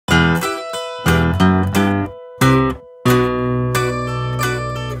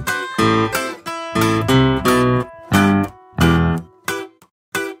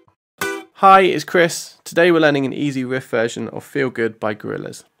Hi, it's Chris. Today we're learning an easy riff version of Feel Good by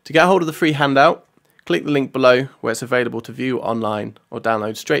Gorillaz. To get hold of the free handout, click the link below where it's available to view online or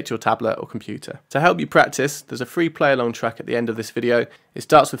download straight to your tablet or computer. To help you practice, there's a free play-along track at the end of this video. It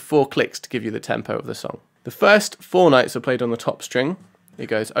starts with 4 clicks to give you the tempo of the song. The first 4 notes are played on the top string. It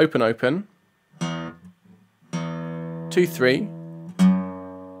goes open, open, 2, 3,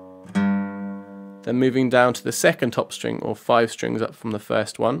 then moving down to the second top string, or 5 strings up from the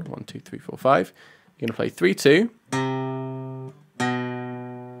first one, 1, 2, 3, 4, 5. You're going to play 3, 2,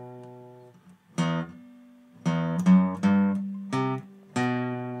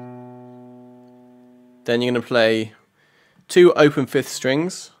 then you're going to play 2 open 5th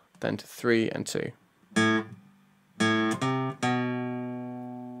strings, then to 3 and 2.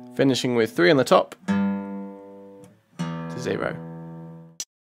 Finishing with 3 on the top to 0.